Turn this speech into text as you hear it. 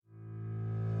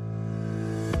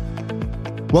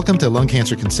Welcome to Lung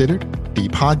Cancer Considered, the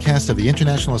podcast of the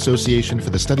International Association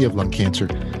for the Study of Lung Cancer,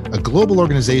 a global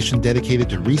organization dedicated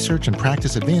to research and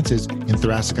practice advances in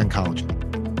thoracic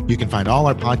oncology. You can find all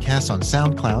our podcasts on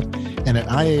SoundCloud and at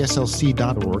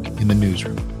iaslc.org in the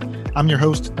newsroom. I'm your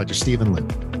host, Dr. Stephen Liu.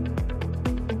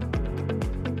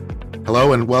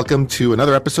 Hello and welcome to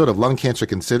another episode of Lung Cancer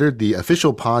Considered, the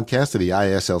official podcast of the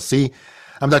IASLC.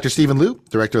 I'm Dr. Stephen Liu,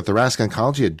 Director of Thoracic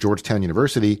Oncology at Georgetown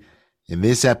University. In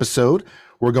this episode,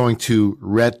 we're going to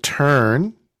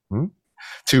return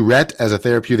to RET as a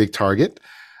therapeutic target.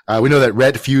 We know that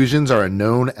RET fusions are a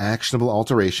known actionable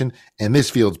alteration, and this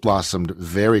field's blossomed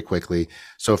very quickly.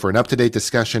 So for an up-to-date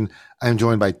discussion, I'm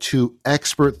joined by two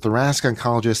expert thoracic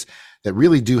oncologists that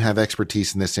really do have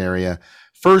expertise in this area.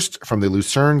 First, from the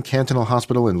Lucerne Cantonal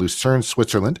Hospital in Lucerne,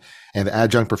 Switzerland, and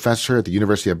adjunct professor at the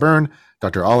University of Bern,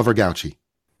 Dr. Oliver Gautschi.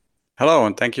 Hello,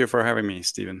 and thank you for having me,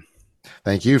 Stephen.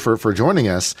 Thank you for joining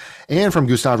us. And from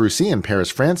Gustave Roussy in Paris,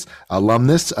 France,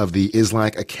 alumnus of the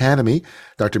ISLAC Academy,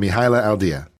 Dr. Mihaela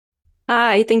Aldea.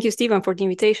 Hi, thank you, Stephen, for the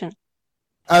invitation.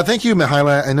 Thank you,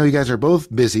 Mihaela. I know you guys are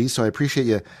both busy, so I appreciate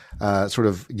you sort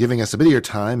of giving us a bit of your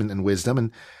time and wisdom.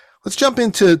 And let's jump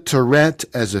into RET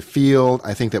as a field.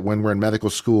 I think that when we're in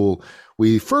medical school,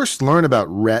 we first learn about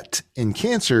RET in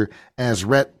cancer as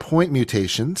RET point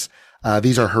mutations.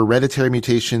 These are hereditary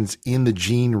mutations in the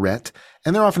gene RET,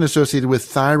 and they're often associated with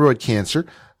thyroid cancer,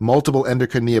 multiple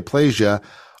endocrine neoplasia.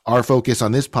 Our focus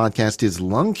on this podcast is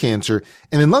lung cancer.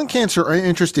 And in lung cancer, our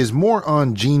interest is more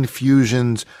on gene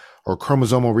fusions or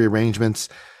chromosomal rearrangements.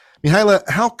 Mihaela,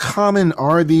 how common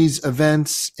are these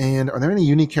events, and are there any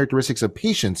unique characteristics of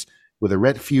patients with a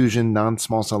RET fusion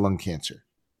non-small cell lung cancer?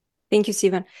 Thank you,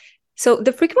 Stephen. So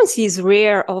the frequency is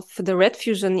rare of the RET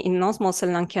fusion in non-small cell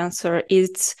lung cancer.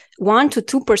 It's 1 to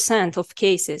 2% of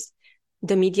cases.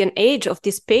 The median age of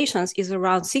these patients is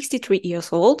around 63 years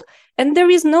old, and there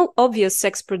is no obvious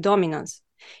sex predominance.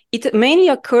 It mainly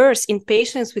occurs in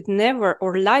patients with never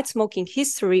or light smoking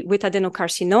history with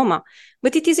adenocarcinoma,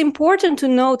 but it is important to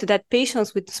note that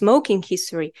patients with smoking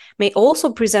history may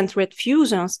also present RET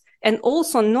fusions and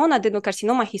also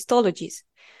non-adenocarcinoma histologies.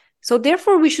 So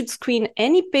therefore, we should screen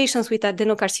any patients with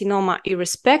adenocarcinoma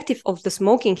irrespective of the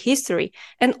smoking history,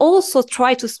 and also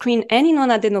try to screen any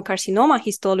non-adenocarcinoma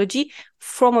histology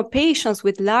from a patients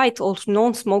with light or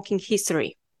non-smoking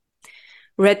history.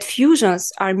 RET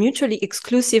fusions are mutually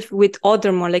exclusive with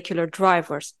other molecular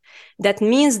drivers. That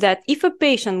means that if a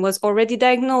patient was already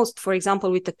diagnosed, for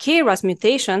example, with a KRAS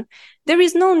mutation, there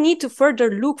is no need to further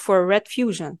look for a RET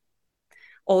fusion.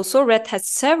 Also, RET has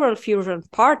several fusion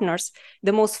partners.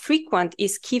 The most frequent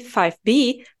is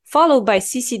KIF5B, followed by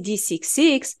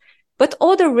CCD66, but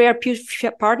other rare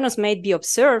partners may be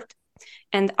observed.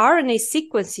 And RNA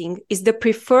sequencing is the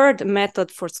preferred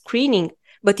method for screening,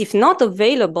 but if not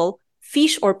available,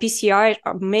 FISH or PCR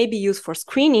may be used for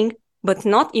screening, but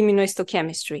not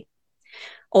immunohistochemistry.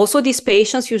 Also, these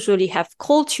patients usually have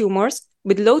cold tumors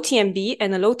with low TMB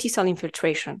and a low T-cell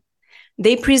infiltration.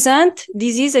 They present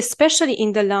disease especially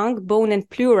in the lung, bone, and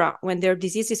pleura when their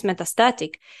disease is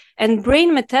metastatic, and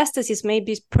brain metastasis may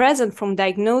be present from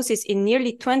diagnosis in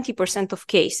nearly 20% of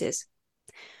cases.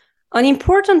 An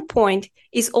important point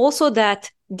is also that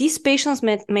these patients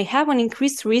may have an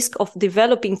increased risk of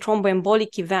developing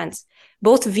thromboembolic events,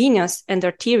 both venous and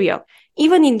arterial,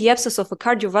 even in the absence of a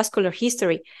cardiovascular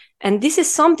history, and this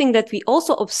is something that we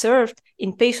also observed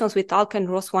in patients with ALK and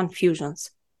ROS1 fusions.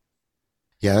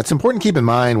 Yeah, it's important to keep in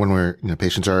mind when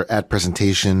patients are at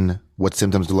presentation, what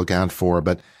symptoms to look out for,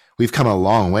 but we've come a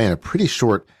long way in a pretty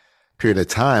short period of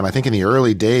time. I think in the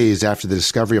early days after the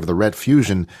discovery of the RET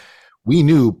fusion, we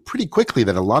knew pretty quickly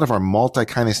that a lot of our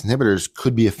multi-kinase inhibitors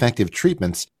could be effective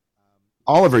treatments.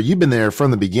 Oliver, you've been there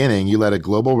from the beginning. You led a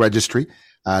global registry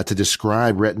to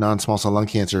describe RET non-small cell lung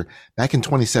cancer back in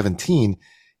 2017.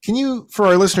 Can you, for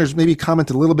our listeners, maybe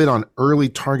comment a little bit on early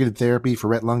targeted therapy for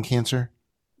RET lung cancer?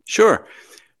 Sure.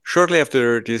 Shortly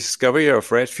after the discovery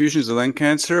of RET fusions in lung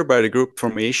cancer by the group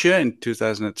from Asia in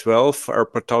 2012, our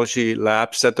pathology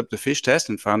lab set up the FISH test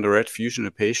and found a RET fusion in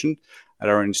a patient at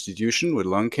our institution with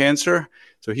lung cancer.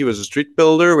 So he was a street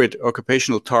builder with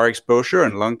occupational tar exposure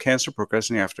and lung cancer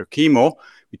progressing after chemo.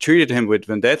 We treated him with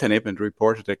vendetanib and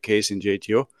reported a case in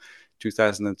JTO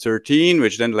 2013,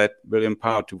 which then led William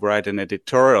Pao to write an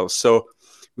editorial. So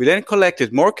we then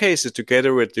collected more cases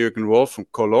together with Jürgen Wolf from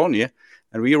Cologne,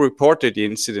 and we reported the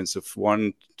incidence of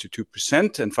 1 to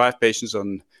 2% and 5 patients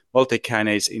on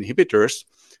multi-kinase inhibitors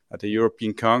at the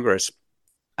European Congress.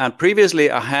 And previously,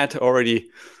 I had already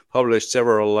published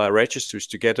several registers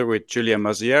together with Julia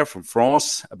Mazière from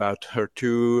France about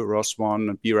HER2, ROS1,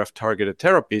 and BRAF targeted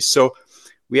therapies. So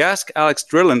we asked Alex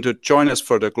Drillen to join us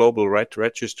for the global RET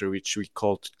registry, which we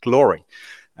called GLORY.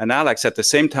 And Alex, at the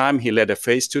same time, he led a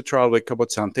phase 2 trial with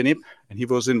cabozantinib, and he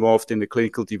was involved in the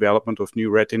clinical development of new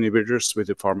RET inhibitors with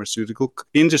the pharmaceutical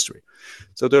industry.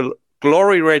 So the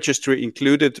GLORY registry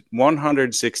included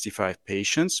 165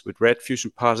 patients with RET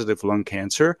fusion-positive lung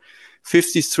cancer.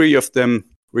 53 of them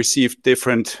received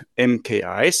different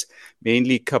MKIs,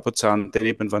 mainly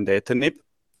cabozantinib and vandetanib.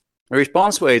 The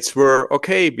response rates were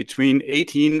okay, between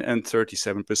 18 and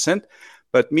 37%,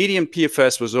 but median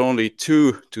PFS was only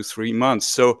 2 to 3 months.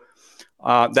 So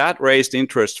that raised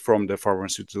interest from the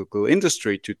pharmaceutical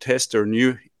industry to test their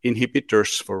new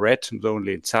inhibitors for RET, not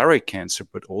only in thyroid cancer,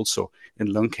 but also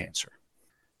in lung cancer.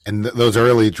 And those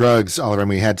early drugs, Oliver,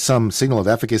 we had some signal of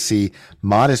efficacy,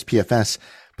 modest PFS,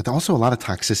 but also a lot of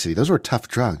toxicity. Those were tough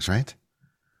drugs, right?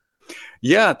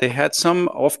 Yeah, they had some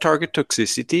off-target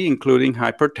toxicity, including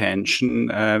hypertension,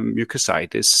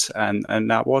 mucositis, and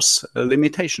that was a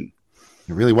limitation.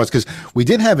 It really was, because we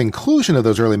did have inclusion of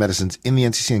those early medicines in the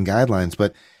NCCN guidelines,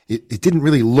 but it didn't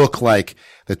really look like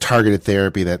the targeted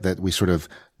therapy that we sort of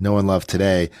know and love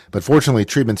today. But fortunately,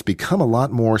 treatments become a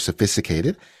lot more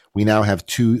sophisticated. We now have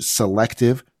 2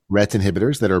 selective RET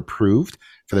inhibitors that are approved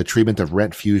for the treatment of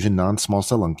RET fusion non-small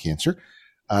cell lung cancer.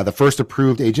 The first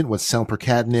approved agent was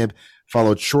selpercatinib,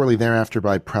 followed shortly thereafter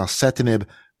by pralsetinib.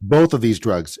 Both of these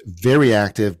drugs, very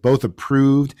active, both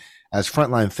approved as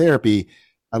frontline therapy.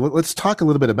 Let's talk a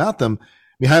little bit about them.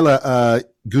 Mihaela,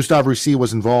 Gustave Roussy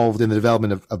was involved in the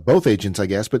development of both agents, I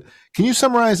guess, but can you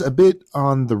summarize a bit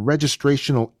on the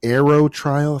registrational ARROW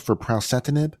trial for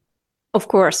pralsetinib? Of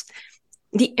course.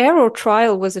 The ARROW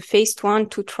trial was a phase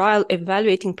 1/2 trial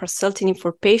evaluating pralsetinib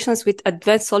for patients with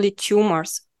advanced solid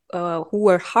tumors who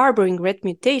were harboring RET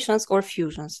mutations or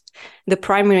fusions. The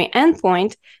primary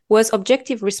endpoint was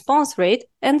objective response rate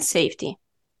and safety.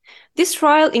 This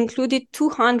trial included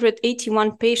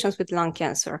 281 patients with lung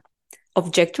cancer.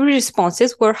 Objective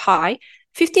responses were high,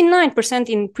 59%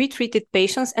 in pretreated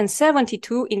patients and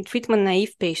 72% in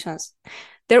treatment-naive patients.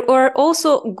 There were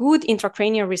also good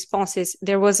intracranial responses.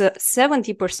 There was a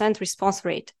 70% response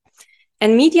rate.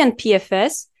 And median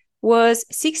PFS was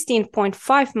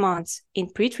 16.5 months in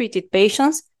pretreated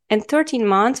patients and 13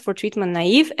 months for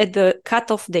treatment-naive at the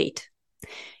cutoff date.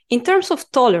 In terms of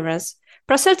tolerance,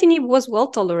 pralsetinib was well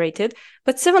tolerated,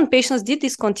 but 7 patients did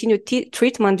discontinue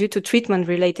treatment due to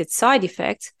treatment-related side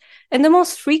effects. And the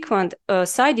most frequent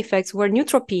side effects were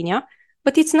neutropenia,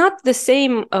 but it's not the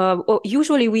same.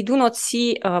 Usually we do not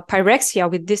see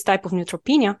pyrexia with this type of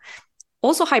neutropenia.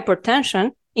 Also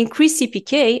hypertension, increased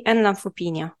CPK, and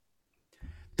lymphopenia.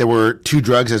 There were 2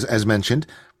 drugs, as mentioned.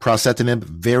 Pralsetinib,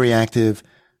 very active,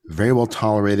 very well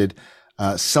tolerated.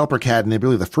 Selpercatinib,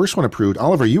 really the first one approved.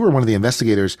 Oliver, you were one of the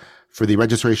investigators for the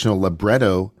registrational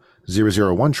Libretto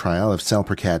 001 trial of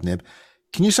selpercatinib.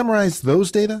 Can you summarize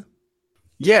those data?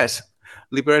 Yes.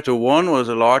 Libretto 1 was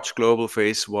a large global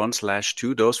phase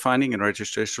 1/2 dose-finding and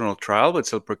registrational trial with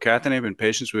selpercatinib in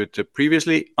patients with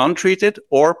previously untreated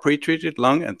or pretreated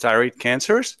lung and thyroid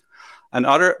cancers and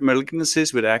other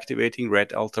malignancies with activating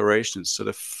RET alterations. So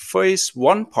the phase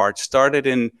 1 part started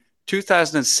in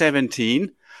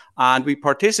 2017, and we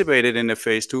participated in the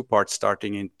phase 2 part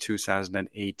starting in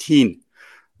 2018.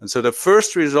 And so the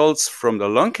first results from the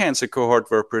lung cancer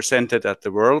cohort were presented at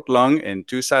the World Lung in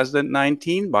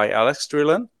 2019 by Alex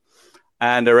Drillen.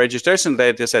 And the registration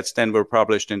data sets then were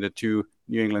published in the 2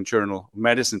 New England Journal of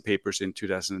Medicine papers in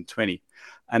 2020.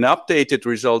 And updated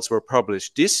results were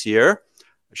published this year,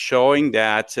 showing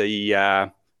that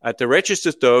at the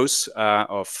registered dose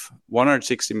of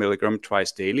 160 milligram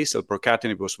twice daily,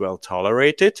 selpercatinib was well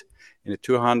tolerated in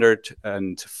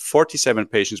 247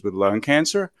 patients with lung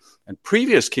cancer and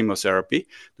previous chemotherapy.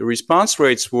 The response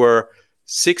rates were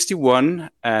 61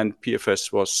 and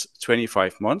PFS was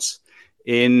 25 months.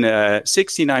 In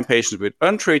 69 patients with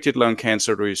untreated lung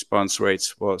cancer, the response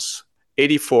rates was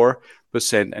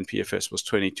 84% and PFS was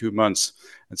 22 months.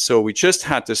 And so we just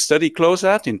had the study close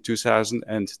out in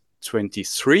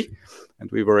 2023,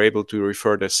 and we were able to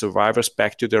refer the survivors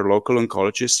back to their local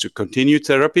oncologists to continue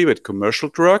therapy with commercial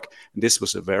drug. And this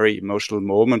was a very emotional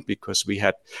moment because we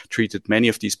had treated many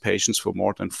of these patients for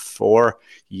more than 4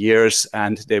 years,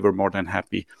 and they were more than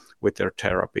happy with their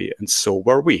therapy, and so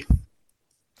were we.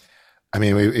 I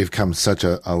mean, we've come such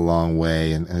a long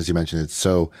way, and as you mentioned, it's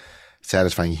so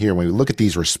satisfying here. When we look at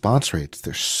these response rates,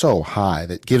 they're so high.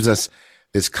 That gives us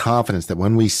this confidence that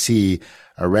when we see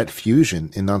a RET fusion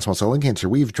in non-small cell lung cancer,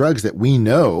 we have drugs that we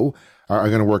know are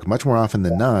going to work much more often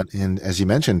than not. And as you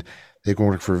mentioned, they can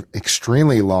work for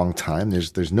extremely long time.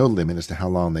 There's no limit as to how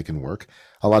long they can work.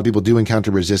 A lot of people do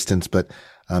encounter resistance, but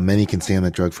Many can stay on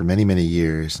that drug for many, many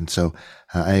years. And so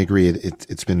I agree.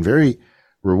 It's been very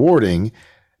rewarding.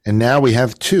 And now we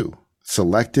have 2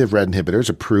 selective RET inhibitors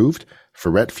approved for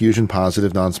RET fusion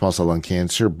positive non-small cell lung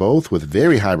cancer, both with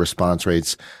very high response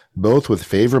rates, both with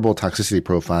favorable toxicity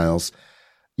profiles.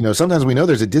 Sometimes we know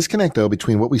there's a disconnect, though,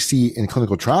 between what we see in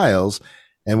clinical trials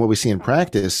and what we see in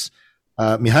practice.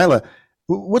 Mihaela,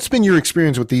 what's been your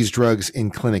experience with these drugs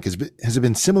in clinic? Has it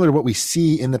been similar to what we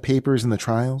see in the papers and the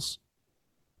trials?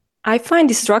 I find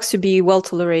these drugs to be well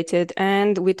tolerated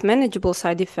and with manageable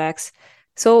side effects.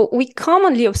 So we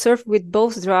commonly observe with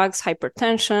both drugs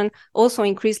hypertension, also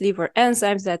increased liver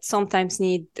enzymes that sometimes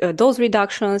need dose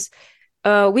reductions.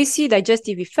 We see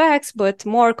digestive effects, but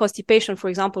more constipation, for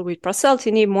example, with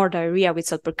pralsetinib, more diarrhea with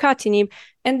sulpercatinib.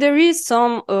 And there is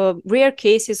some rare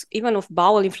cases even of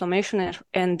bowel inflammation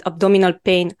and abdominal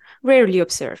pain, rarely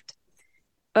observed.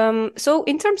 So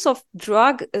in terms of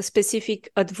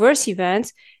drug-specific adverse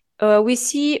events, we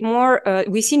see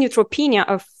neutropenia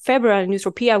or febrile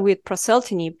neutropenia with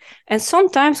pralsetinib, and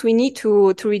sometimes we need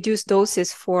to reduce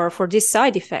doses for these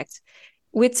side effects.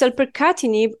 With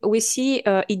sulpercatinib, we see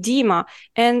edema,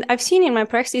 and I've seen in my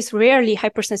practice rarely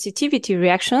hypersensitivity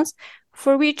reactions,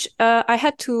 for which I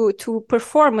had to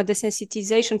perform a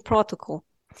desensitization protocol.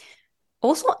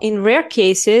 Also, in rare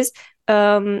cases,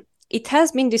 it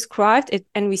has been described,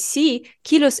 and we see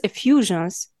chylous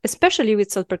effusions, especially with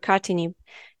sulpercatinib.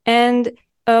 And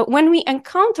when we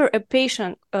encounter a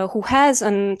patient who has,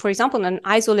 for example, an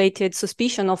isolated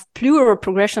suspicion of pleural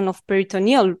progression of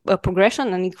peritoneal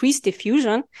progression and increased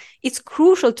effusion, it's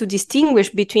crucial to distinguish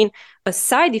between a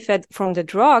side effect from the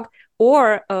drug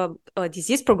or a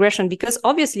disease progression, because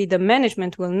obviously the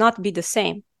management will not be the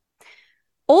same.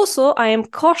 Also, I am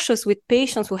cautious with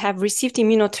patients who have received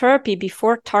immunotherapy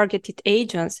before targeted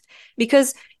agents,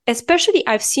 because especially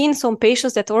I've seen some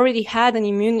patients that already had an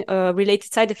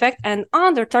immune-related side effect, and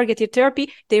under targeted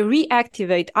therapy, they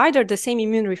reactivate either the same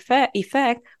immune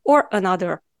effect or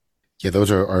another. Yeah,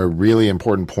 those are really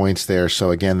important points there.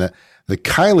 So again, the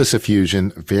chylous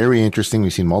effusion, very interesting.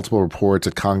 We've seen multiple reports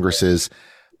at congresses,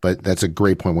 but that's a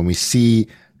great point. When we see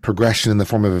progression in the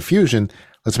form of effusion,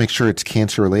 let's make sure it's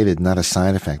cancer-related, not a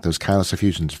side effect. Those chylous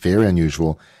effusions, very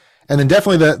unusual. And then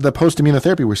definitely the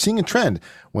post-immunotherapy, we're seeing a trend.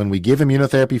 When we give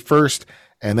immunotherapy first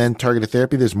and then targeted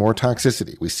therapy, there's more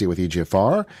toxicity. We see it with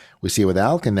EGFR, we see it with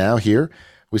ALK, and now here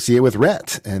we see it with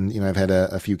RET. And, I've had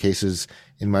a few cases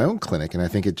in my own clinic, and I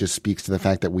think it just speaks to the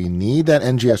fact that we need that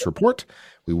NGS report.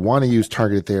 We want to use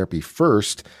targeted therapy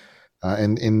first.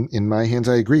 And in my hands,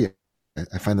 I agree.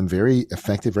 I find them very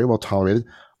effective, very well tolerated.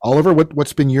 Oliver,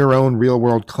 what's been your own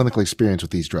real-world clinical experience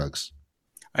with these drugs?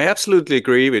 I absolutely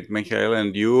agree with Mihaela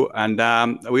and you. And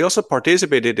we also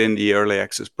participated in the early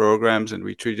access programs, and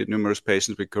we treated numerous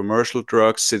patients with commercial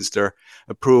drugs since their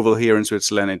approval here in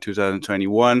Switzerland in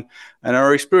 2021. And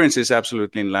our experience is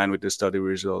absolutely in line with the study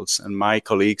results. And my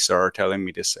colleagues are telling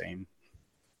me the same.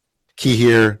 Key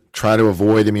here, try to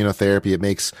avoid immunotherapy. It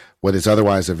makes what is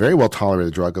otherwise a very well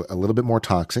tolerated drug a little bit more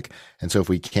toxic. And so if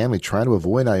we can, we try to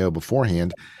avoid IO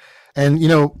beforehand. And,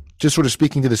 just sort of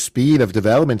speaking to the speed of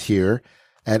development here,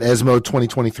 at ESMO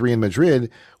 2023 in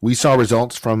Madrid, we saw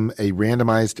results from a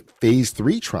randomized phase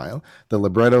 3 trial, the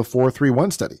Libretto 431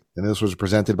 study. And this was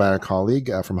presented by our colleague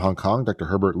from Hong Kong, Dr.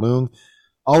 Herbert Leung.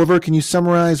 Oliver, can you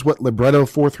summarize what Libretto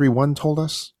 431 told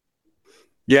us?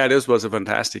 Yeah, this was a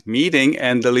fantastic meeting.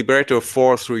 And the Libretto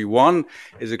 431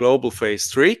 is a global phase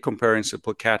 3 comparing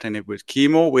sulpercatinib with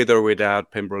chemo, with or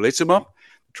without pembrolizumab.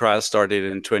 Trial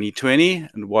started in 2020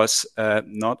 and was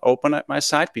not open at my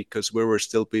site because we were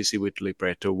still busy with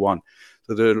Libretto 1.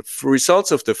 So the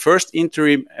results of the first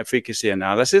interim efficacy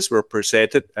analysis were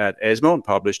presented at ESMO and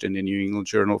published in the New England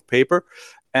Journal of Paper.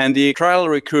 And the trial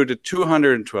recruited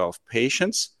 212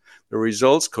 patients. The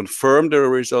results confirmed the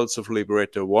results of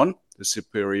Libretto 1, the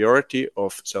superiority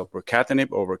of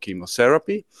sulpercatinib over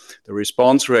chemotherapy. The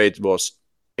response rate was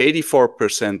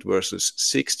 84% versus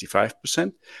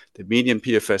 65%. The median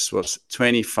PFS was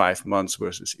 25 months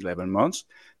versus 11 months.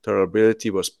 Tolerability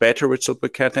was better with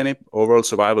sulpercatinib. Overall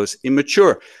survival is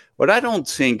immature. But I don't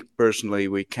think personally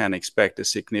we can expect a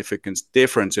significant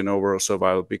difference in overall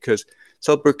survival because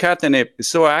sulpercatinib is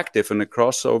so active and the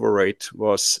crossover rate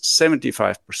was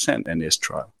 75% in this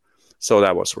trial. So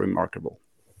that was remarkable.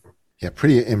 Yeah,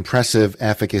 pretty impressive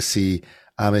efficacy.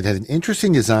 It had an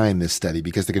interesting design, this study,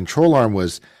 because the control arm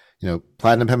was,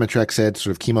 platinum pemetrexed, sort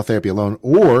of chemotherapy alone,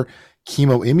 or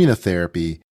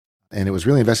chemoimmunotherapy. And it was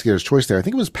really investigator's choice there. I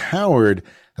think it was powered.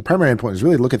 The primary endpoint was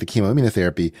really to look at the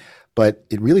chemoimmunotherapy, but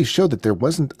it really showed that there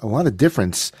wasn't a lot of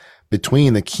difference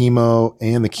between the chemo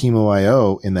and the chemo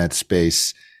IO in that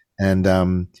space. And,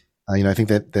 I think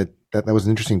that That was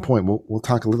an interesting point. We'll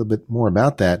talk a little bit more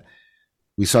about that.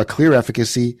 We saw clear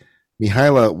efficacy.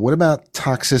 Mihaela, what about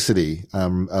toxicity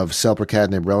of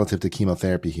selpercatinib relative to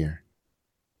chemotherapy here?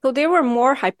 So there were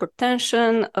more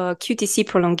hypertension, QTc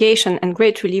prolongation, and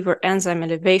great reliever enzyme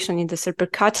elevation in the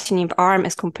selpercatinib arm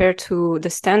as compared to the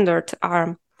standard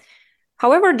arm.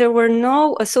 However, there were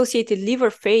no associated liver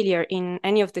failure in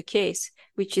any of the case,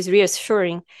 which is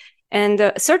reassuring.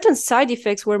 And certain side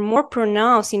effects were more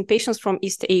pronounced in patients from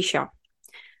East Asia.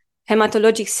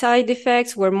 Hematologic side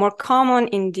effects were more common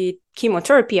in the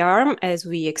chemotherapy arm, as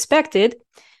we expected.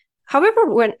 However,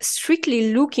 when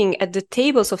strictly looking at the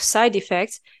tables of side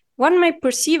effects, one may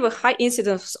perceive a high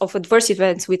incidence of adverse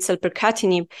events with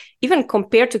selpercatinib, even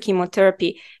compared to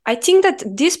chemotherapy. I think that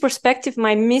this perspective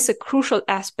might miss a crucial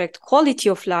aspect, quality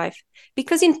of life,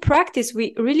 because in practice,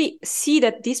 we really see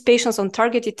that these patients on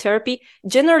targeted therapy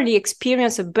generally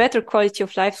experience a better quality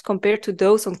of life compared to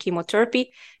those on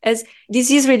chemotherapy, as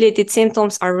disease-related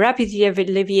symptoms are rapidly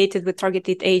alleviated with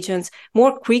targeted agents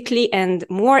more quickly and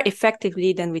more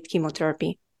effectively than with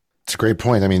chemotherapy. It's a great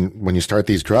point. I mean, when you start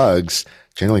these drugs,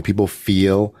 generally people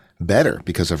feel better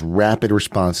because of rapid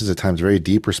responses, at times very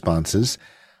deep responses.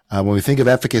 When we think of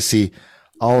efficacy,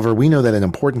 Oliver, we know that an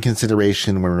important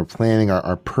consideration when we're planning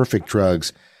our perfect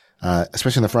drugs,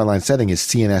 especially in the frontline setting, is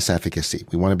CNS efficacy.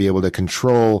 We want to be able to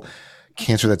control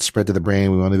cancer that's spread to the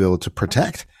brain. We want to be able to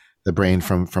protect the brain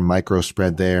from micro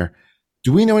spread there.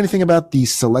 Do we know anything about the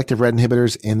selective RET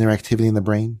inhibitors and their activity in the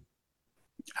brain?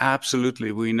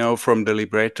 Absolutely. We know from the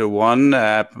Libretto-1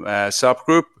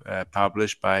 subgroup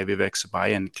published by Vivek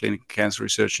Sabhai and Clinical Cancer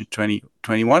Research in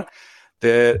 2021,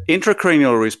 the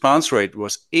intracranial response rate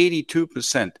was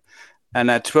 82%. And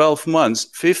at 12 months,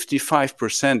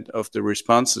 55% of the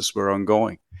responses were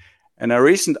ongoing. And a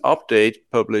recent update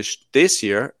published this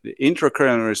year, the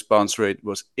intracranial response rate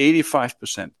was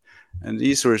 85%. And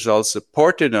these results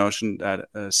support the notion that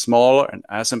smaller and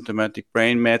asymptomatic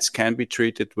brain mets can be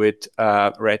treated with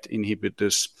RET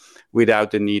inhibitors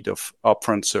without the need of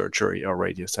upfront surgery or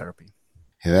radiotherapy.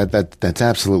 Yeah, that's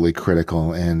absolutely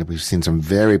critical. And we've seen some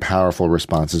very powerful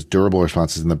responses, durable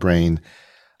responses in the brain.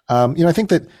 I think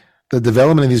that the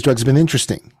development of these drugs has been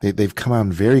interesting. They've come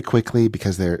on very quickly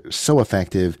because they're so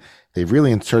effective. They've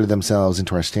really inserted themselves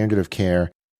into our standard of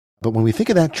care. But when we think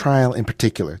of that trial in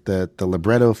particular, the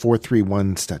Libretto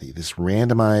 431 study, this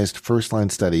randomized first-line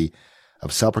study of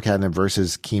selpercatinib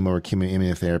versus chemo or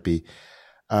chemoimmunotherapy,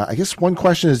 I guess one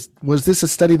question is, was this a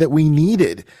study that we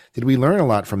needed? Did we learn a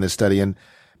lot from this study? And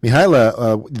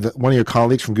Mihaela, one of your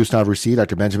colleagues from Gustave Roussy,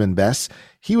 Dr. Benjamin Bess,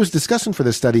 he was discussing for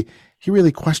this study. He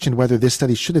really questioned whether this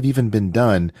study should have even been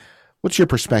done. What's your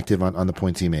perspective on the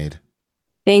points he made?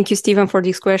 Thank you, Stephen, for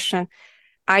this question.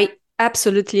 I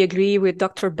absolutely agree with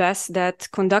Dr. Bess that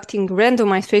conducting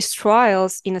randomized phase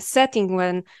trials in a setting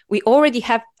when we already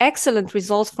have excellent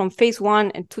results from phase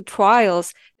 1 and 2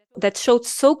 trials that showed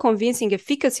so convincing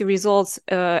efficacy results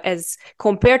as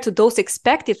compared to those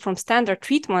expected from standard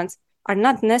treatments are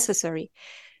not necessary.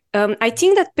 I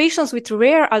think that patients with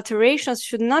rare alterations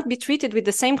should not be treated with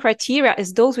the same criteria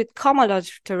as those with common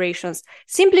alterations,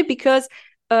 simply because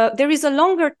there is a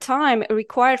longer time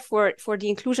required for the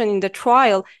inclusion in the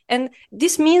trial, and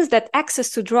this means that access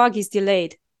to drug is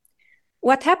delayed.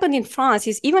 What happened in France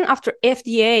is even after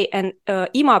FDA and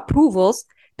EMA approvals,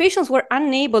 patients were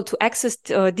unable to access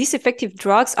these effective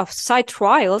drugs outside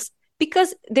trials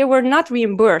because they were not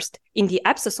reimbursed in the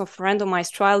absence of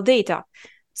randomized trial data.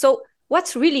 So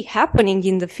what's really happening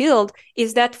in the field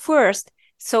is that first,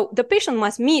 so the patient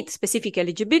must meet specific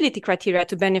eligibility criteria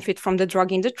to benefit from the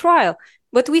drug in the trial.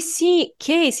 But we see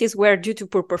cases where due to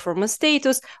poor performance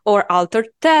status or altered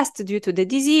test due to the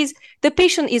disease, the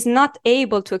patient is not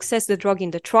able to access the drug in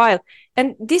the trial.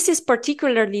 And this is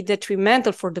particularly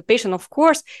detrimental for the patient, of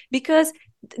course, because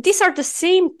these are the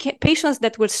same patients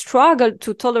that will struggle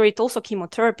to tolerate also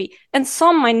chemotherapy, and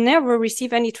some might never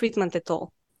receive any treatment at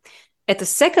all. At the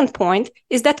second point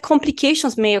is that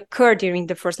complications may occur during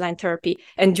the first-line therapy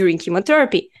and during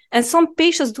chemotherapy, and some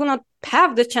patients do not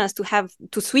have the chance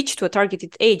to switch to a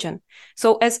targeted agent.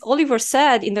 So as Oliver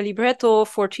said, in the Libretto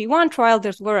 431 trial,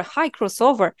 there were a high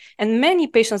crossover, and many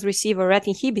patients receive a RET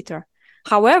inhibitor.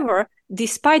 However,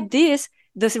 despite this,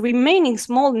 the remaining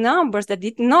small numbers that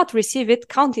did not receive it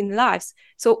count in lives.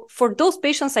 So for those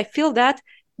patients, I feel that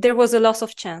there was a loss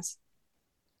of chance.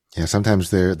 Yeah, sometimes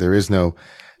there is no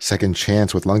second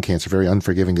chance with lung cancer, very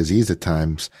unforgiving disease at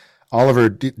times. Oliver,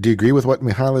 do you agree with what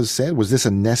Mihaela said? Was this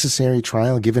a necessary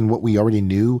trial given what we already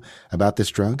knew about this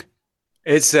drug?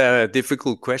 It's a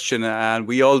difficult question, and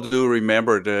we all do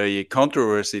remember the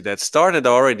controversy that started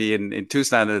already in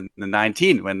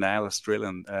 2019 when Niall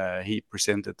Strelin he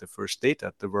presented the first data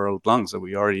at the World Lung. So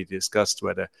we already discussed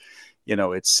whether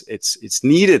it's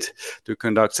needed to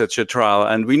conduct such a trial,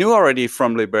 and we knew already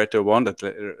from Libretto-1 that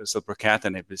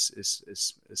sulfatinib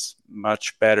is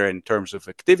much better in terms of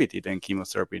activity than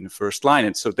chemotherapy in the first line,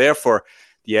 and so therefore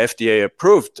the FDA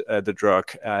approved the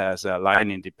drug as a line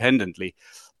independently.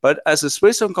 But as a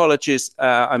Swiss oncologist,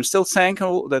 I'm still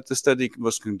thankful that the study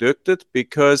was conducted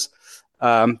because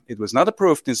it was not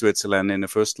approved in Switzerland in the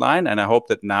first line, and I hope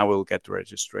that now we'll get the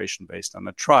registration based on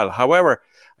a trial. However,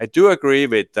 I do agree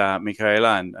with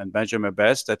Mihaela and Benjamin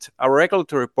Best that our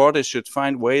regulatory bodies should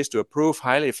find ways to approve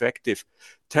highly effective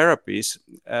therapies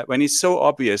when it's so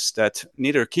obvious that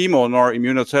neither chemo nor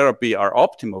immunotherapy are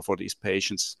optimal for these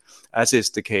patients, as is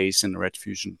the case in RET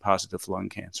fusion positive lung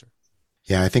cancer.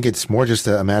 Yeah, I think it's more just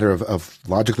a matter of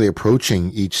logically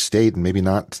approaching each state and maybe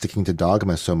not sticking to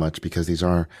dogma so much, because these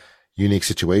are unique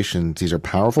situations. These are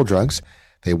powerful drugs.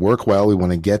 They work well. We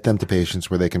want to get them to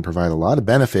patients where they can provide a lot of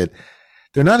benefit.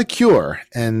 They're not a cure.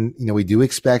 And, we do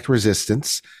expect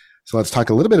resistance. So let's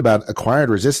talk a little bit about acquired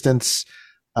resistance.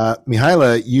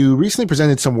 Mihaela, you recently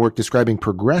presented some work describing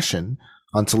progression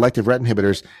on selective RET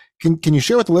inhibitors. Can you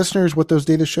share with the listeners what those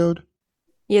data showed?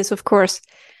 Yes, of course.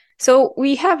 So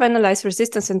we have analyzed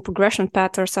resistance and progression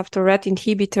patterns after RET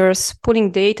inhibitors, pulling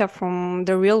data from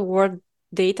the real-world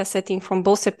data setting from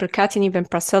both sulfatinib and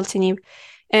pralsetinib.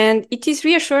 And it is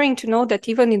reassuring to know that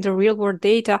even in the real-world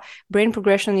data, brain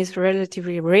progression is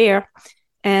relatively rare.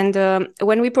 And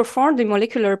when we performed the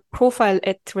molecular profile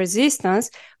at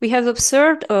resistance, we have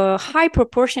observed a high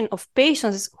proportion of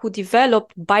patients who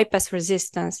developed bypass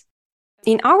resistance.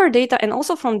 In our data, and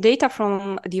also from data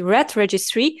from the RET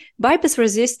registry, bypass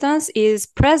resistance is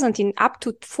present in up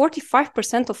to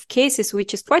 45% of cases,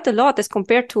 which is quite a lot as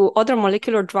compared to other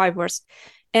molecular drivers.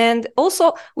 And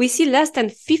also, we see less than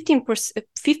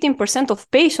 15%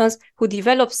 of patients who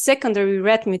develop secondary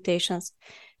RET mutations.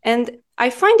 And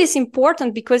I find this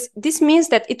important because this means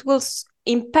that it will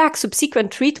impact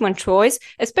subsequent treatment choice,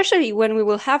 especially when we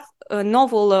will have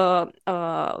novel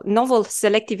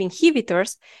selective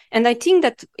inhibitors. And I think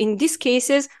that in these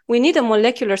cases, we need a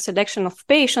molecular selection of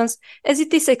patients, as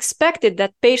it is expected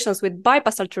that patients with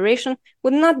bypass alteration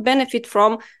would not benefit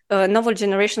from novel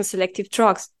generation selective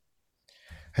drugs.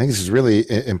 I think this is really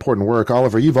important work.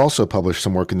 Oliver, you've also published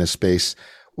some work in this space.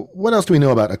 What else do we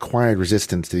know about acquired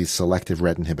resistance to these selective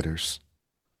RET inhibitors?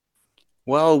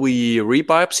 Well, we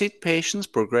rebiopsied patients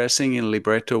progressing in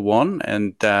Libretto-1,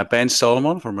 and Ben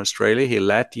Solomon from Australia, he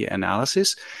led the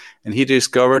analysis, and he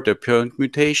discovered apparent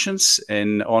mutations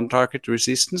in on-target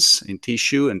resistance in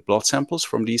tissue and blood samples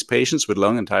from these patients with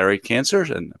lung and thyroid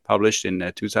cancers, and published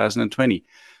in 2020.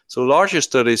 So larger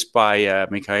studies by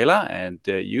Mihaela and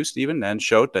you, Stephen, then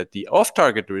showed that the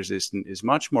off-target resistance is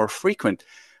much more frequent,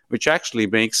 which actually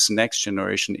makes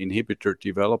next-generation inhibitor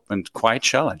development quite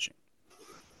challenging.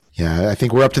 Yeah, I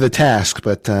think we're up to the task,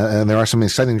 but and there are some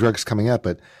exciting drugs coming up.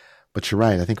 But you're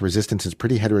right. I think resistance is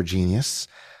pretty heterogeneous.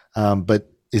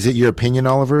 But is it your opinion,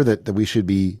 Oliver, that we should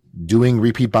be doing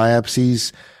repeat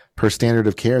biopsies per standard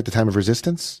of care at the time of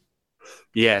resistance?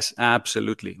 Yes,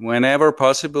 absolutely. Whenever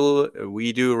possible,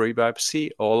 we do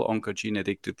rebiopsy all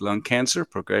oncogene-addicted lung cancer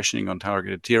progressing on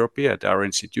targeted therapy at our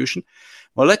institution.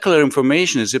 Molecular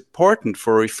information is important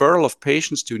for referral of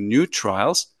patients to new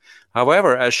trials.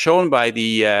 However, as shown by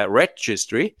the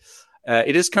registry,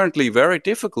 it is currently very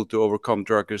difficult to overcome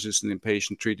drug resistance in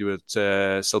patients treated with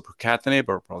sulfatinib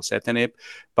or pralsetinib.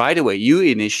 By the way, you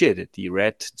initiated the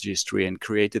RET registry and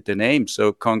created the name,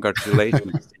 so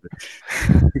congratulations.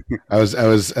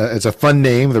 It's a fun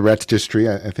name, the RET registry.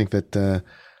 I think that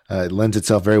it lends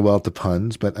itself very well to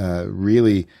puns, but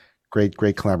really great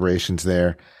collaborations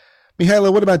there.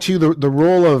 Mihaela, what about you? The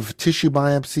role of tissue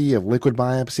biopsy, of liquid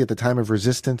biopsy at the time of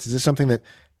resistance, is this something that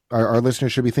our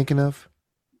listeners should be thinking of?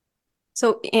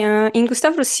 So in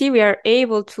Gustave Roussy, we are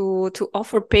able to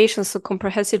offer patients a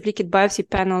comprehensive liquid biopsy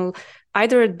panel,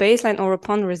 either at baseline or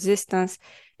upon resistance.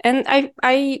 And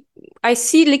I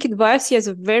see liquid biopsy as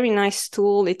a very nice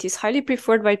tool. It is highly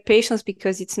preferred by patients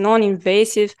because it's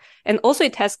non-invasive, and also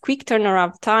it has quick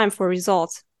turnaround time for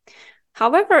results.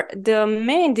 However, the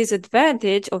main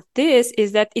disadvantage of this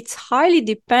is that it's highly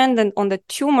dependent on the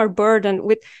tumor burden,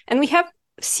 and we have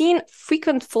seen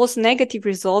frequent false negative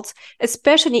results,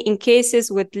 especially in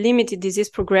cases with limited disease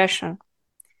progression.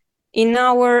 In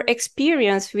our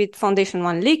experience with Foundation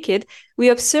One liquid, we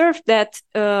observed that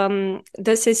the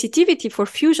sensitivity for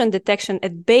fusion detection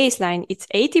at baseline is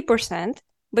 80%,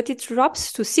 but it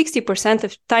drops to 60%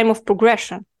 of time of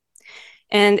progression.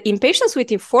 And in patients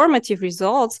with informative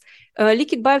results,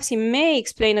 liquid biopsy may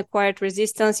explain acquired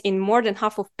resistance in more than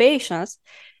half of patients.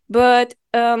 But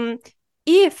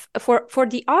if for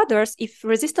the others, if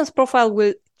resistance profile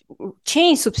will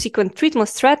change subsequent treatment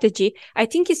strategy, I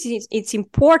think it's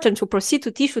important to proceed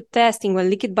to tissue testing when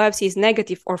liquid biopsy is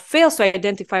negative or fails to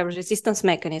identify a resistance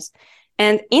mechanism.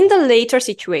 And in the later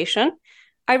situation,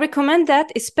 I recommend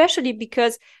that, especially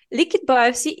because liquid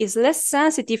biopsy is less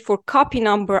sensitive for copy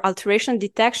number alteration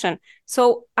detection.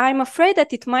 So I'm afraid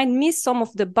that it might miss some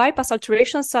of the bypass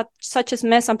alterations such as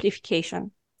mass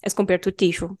amplification as compared to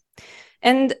tissue.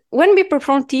 And when we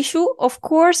perform tissue, of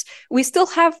course, we still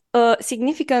have a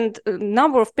significant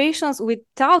number of patients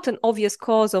without an obvious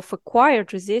cause of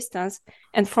acquired resistance.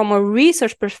 And from a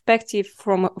research perspective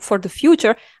for the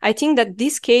future, I think that in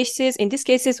these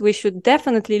cases, we should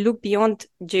definitely look beyond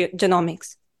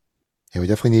genomics. Yeah, we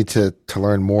definitely need to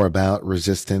learn more about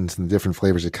resistance and the different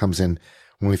flavors it comes in.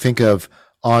 When we think of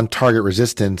on-target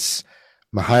resistance,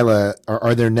 Mihaela,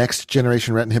 are there next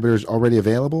generation RET inhibitors already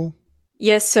available?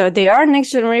 Yes, there are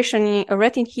next generation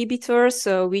RET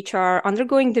inhibitors, which are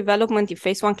undergoing development in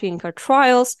phase 1 clinical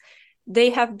trials.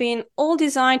 They have been all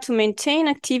designed to maintain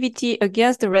activity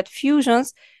against the RET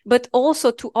fusions, but also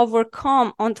to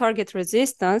overcome on-target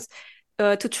resistance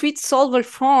to treat solval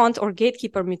front or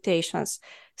gatekeeper mutations.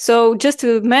 So just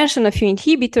to mention a few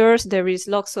inhibitors, there is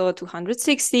LOXO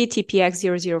 260,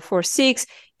 TPX 0046,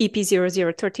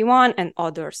 EP0031, and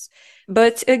others.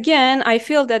 But again, I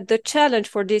feel that the challenge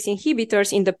for these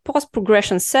inhibitors in the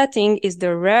post-progression setting is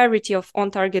the rarity of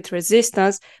on-target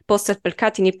resistance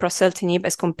post-sulfatinib, pralsetinib,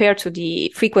 as compared to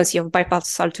the frequency of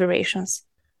bypass alterations.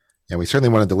 Yeah, we certainly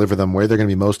want to deliver them where they're going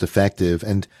to be most effective.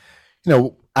 And,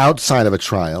 outside of a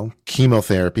trial,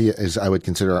 chemotherapy is, I would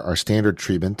consider, our standard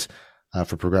treatment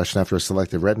for progression after a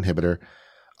selective RET inhibitor.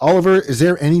 Oliver, is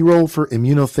there any role for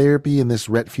immunotherapy in this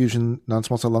RET fusion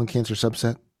non-small cell lung cancer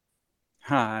subset?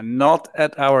 Not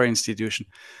at our institution.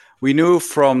 We knew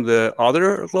from the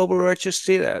other global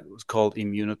registry that was called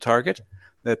Immunotarget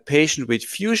that patients with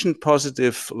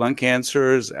fusion-positive lung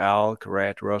cancers, ALK,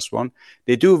 RET, ROS1,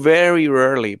 they do very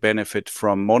rarely benefit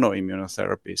from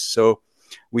monoimmunotherapies. So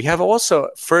we have also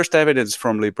first evidence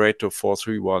from Libretto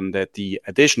 431 that the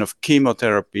addition of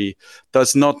chemotherapy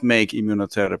does not make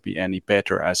immunotherapy any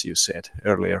better, as you said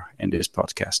earlier in this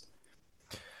podcast.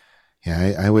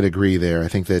 Yeah, I would agree there. I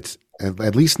think that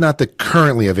at least not the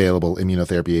currently available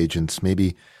immunotherapy agents,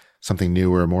 maybe something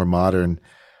newer, more modern.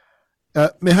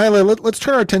 Mihaela, let's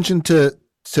turn our attention to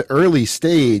early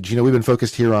stage. We've been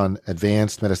focused here on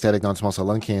advanced metastatic non-small cell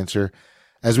lung cancer.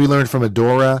 As we learned from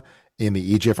Adora in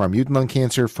the EGFR mutant lung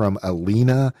cancer, from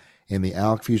Alina in the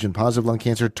ALK fusion positive lung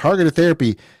cancer, targeted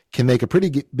therapy can make a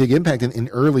pretty big impact in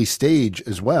early stage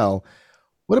as well.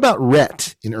 What about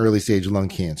RET in early stage lung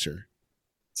cancer?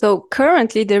 So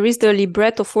currently there is the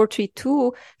Libretto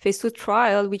 432 phase 2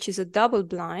 trial, which is a double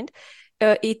blind.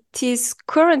 It is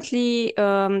currently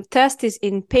tested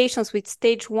in patients with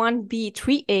stage 1B,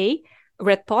 3A,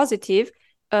 RET positive,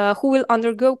 who will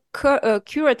undergo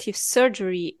curative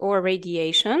surgery or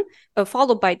radiation,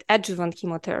 followed by adjuvant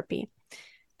chemotherapy.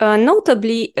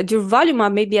 Notably,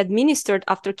 durvalumab may be administered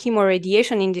after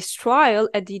chemoradiation in this trial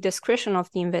at the discretion of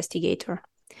the investigator.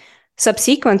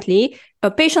 Subsequently,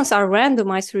 patients are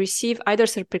randomized to receive either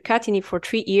sulfatinib for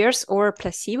 3 years or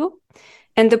placebo.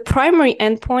 And the primary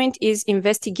endpoint is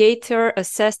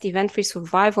investigator-assessed event-free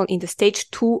survival in the stage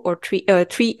 2 or 2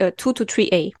 to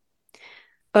 3A.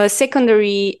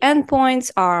 Secondary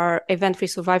endpoints are event-free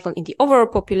survival in the overall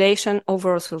population,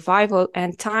 overall survival,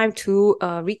 and time to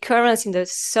recurrence in the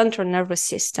central nervous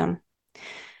system.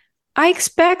 I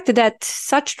expect that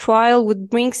such trial would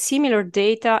bring similar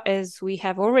data as we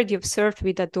have already observed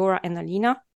with Adora and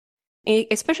Alina,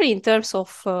 especially in terms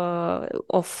of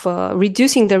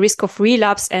reducing the risk of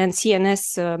relapse and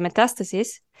CNS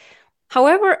metastasis.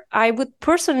 However, I would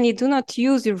personally do not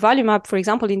use durvalumab, for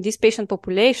example, in this patient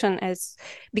population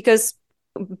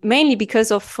mainly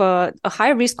because of a high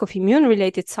risk of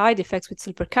immune-related side effects with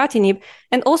sulfatinib,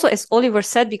 and also, as Oliver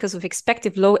said, because of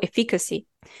expected low efficacy.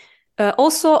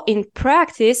 Also, in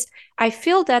practice, I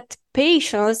feel that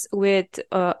patients with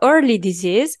early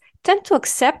disease tend to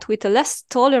accept with a less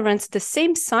tolerance the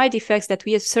same side effects that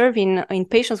we observe in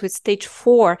patients with stage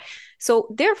 4. So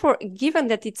therefore, given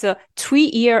that it's a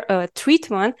 3-year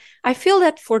treatment, I feel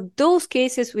that for those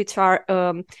cases which are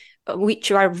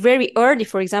very early,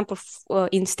 for example,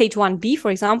 in stage 1B,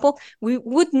 for example, we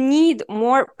would need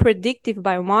more predictive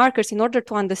biomarkers in order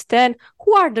to understand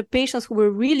who are the patients who will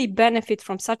really benefit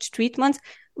from such treatments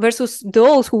versus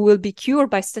those who will be cured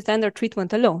by standard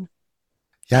treatment alone.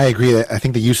 Yeah, I agree. I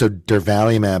think the use of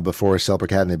durvalumab before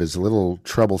selpercatinib is a little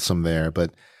troublesome there,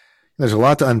 but there's a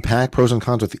lot to unpack, pros and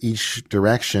cons with each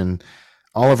direction.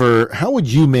 Oliver, how would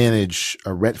you manage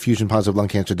a RET fusion positive lung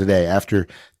cancer today after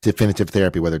definitive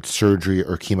therapy, whether it's surgery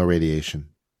or chemoradiation?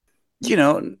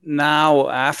 Now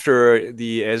after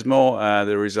the ESMO,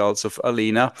 the results of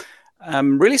ALINA,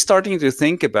 I'm really starting to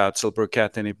think about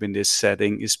selpercatinib in this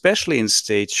setting, especially in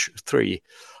stage 3.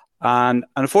 And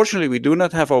unfortunately, we do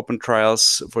not have open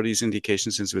trials for these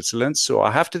indications in Switzerland. So I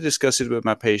have to discuss it with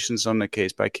my patients on a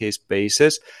case-by-case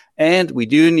basis. And we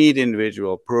do need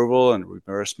individual approval and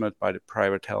reimbursement by the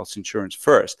private health insurance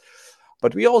first.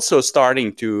 But we're also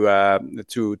starting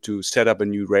to set up a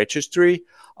new registry,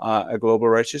 a global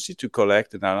registry to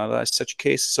collect and analyze such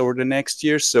cases over the next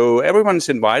year. So everyone's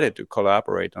invited to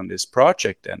collaborate on this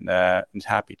project and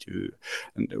happy to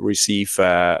receive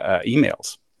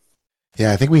emails.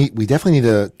 Yeah, I think we definitely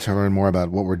need to learn more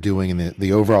about what we're doing and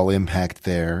the overall impact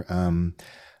there.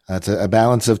 It's a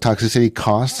balance of toxicity,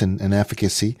 costs, and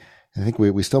efficacy. I think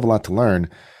we still have a lot to learn.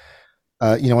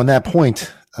 On that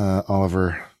point,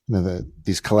 Oliver,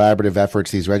 these collaborative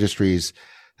efforts, these registries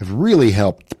have really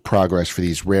helped progress for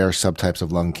these rare subtypes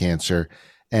of lung cancer.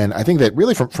 And I think that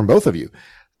really from both of you,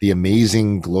 the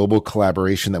amazing global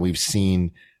collaboration that we've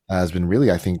seen has been really,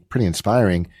 I think, pretty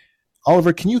inspiring.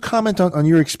 Oliver, can you comment on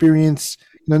your experience,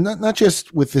 not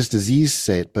just with this disease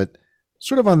state, but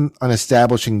sort of on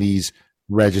establishing these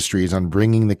registries, on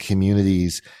bringing the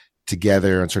communities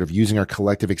together and sort of using our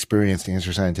collective experience to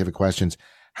answer scientific questions?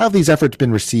 How have these efforts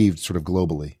been received sort of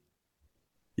globally?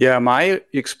 Yeah, my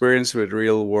experience with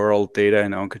real-world data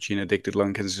in oncogene-addicted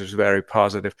lung cancer is very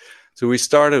positive. So we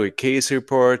started with case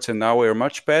reports, and now we're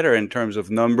much better in terms of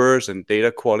numbers and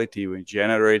data quality. We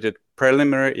generated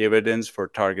preliminary evidence for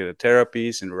targeted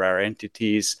therapies in rare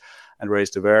entities and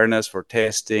raised awareness for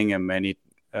testing and many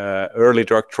early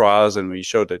drug trials, and we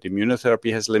showed that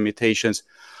immunotherapy has limitations.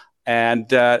 And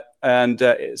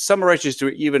some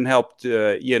registry even helped,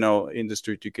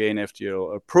 industry to gain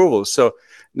FDA approval. So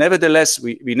nevertheless,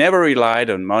 we never relied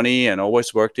on money and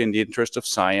always worked in the interest of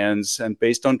science and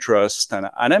based on trust. And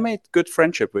I made good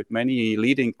friendship with many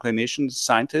leading clinicians,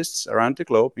 scientists around the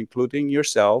globe, including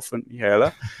yourself and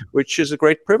Mihaela, which is a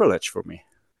great privilege for me.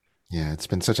 Yeah, it's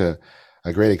been such a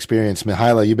great experience.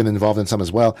 Mihaela, you've been involved in some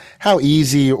as well. How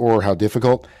easy or how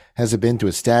difficult has it been to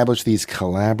establish these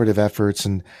collaborative efforts?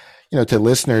 And to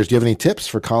listeners, do you have any tips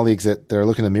for colleagues that are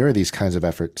looking to mirror these kinds of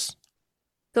efforts?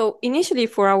 So initially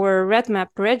for our REDMAP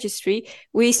registry,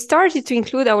 we started to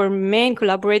include our main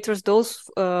collaborators, those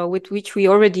with which we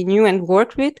already knew and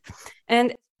worked with.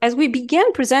 And as we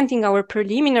began presenting our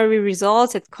preliminary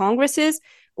results at congresses,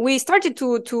 we started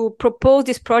to propose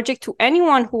this project to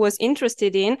anyone who was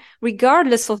interested in,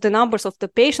 regardless of the numbers of the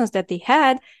patients that they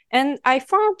had. And I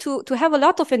found to have a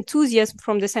lot of enthusiasm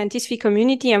from the scientific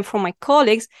community and from my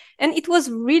colleagues. And it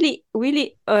was really,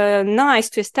 really nice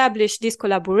to establish this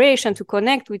collaboration, to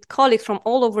connect with colleagues from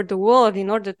all over the world in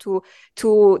order to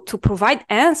provide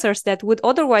answers that would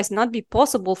otherwise not be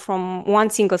possible from one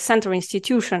single center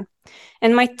institution.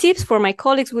 And my tips for my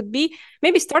colleagues would be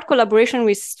maybe start collaboration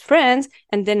with friends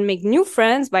and then make new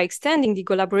friends by extending the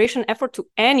collaboration effort to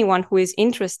anyone who is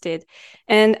interested.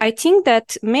 And I think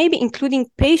that maybe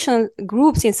including patient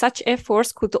groups in such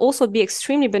efforts could also be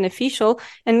extremely beneficial.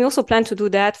 And we also plan to do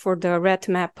that for the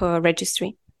REDMAP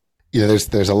registry.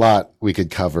 There's a lot we could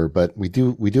cover, but we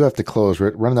do have to close.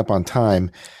 We're running up on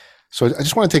time. So I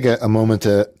just want to take a moment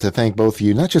to thank both of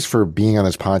you, not just for being on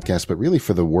this podcast, but really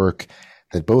for the work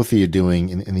that both of you are doing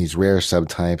in these rare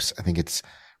subtypes. I think it's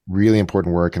really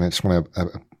important work, and I just want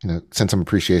to send some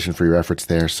appreciation for your efforts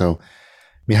there. So,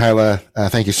 Mihaela,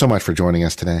 thank you so much for joining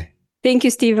us today. Thank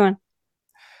you, Stephen.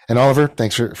 And Oliver,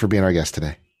 thanks for being our guest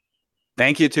today.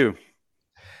 Thank you too.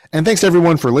 And thanks to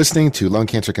everyone for listening to Lung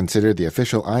Cancer Considered, the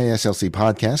official IASLC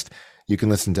podcast. You can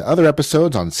listen to other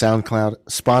episodes on SoundCloud,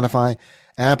 Spotify,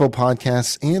 Apple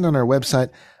Podcasts, and on our website,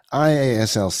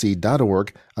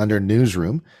 iaslc.org, under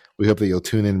Newsroom. We hope that you'll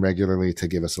tune in regularly to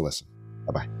give us a listen.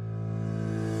 Bye-bye.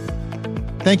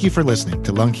 Thank you for listening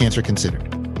to Lung Cancer Considered.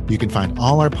 You can find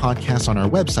all our podcasts on our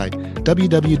website,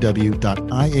 www.iaslc.org,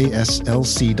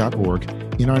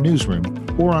 in our newsroom,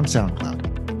 or on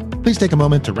SoundCloud. Please take a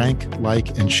moment to rank,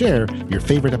 like, and share your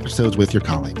favorite episodes with your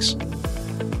colleagues.